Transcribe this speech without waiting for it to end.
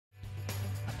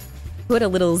Put a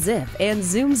little zip and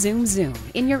zoom, zoom, zoom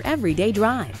in your everyday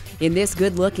drive in this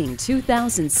good-looking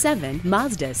 2007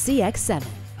 Mazda CX-7.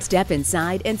 Step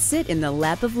inside and sit in the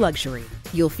lap of luxury.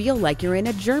 You'll feel like you're in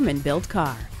a German-built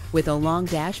car with a long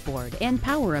dashboard and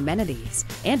power amenities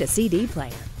and a CD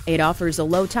player. It offers a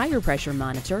low tire pressure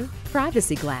monitor,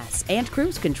 privacy glass, and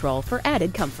cruise control for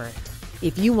added comfort.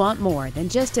 If you want more than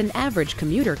just an average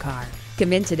commuter car,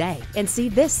 come in today and see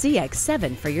this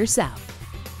CX-7 for yourself.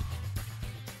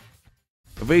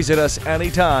 Visit us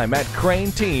anytime at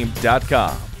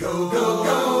craneteam.com. Go, go,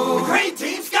 go.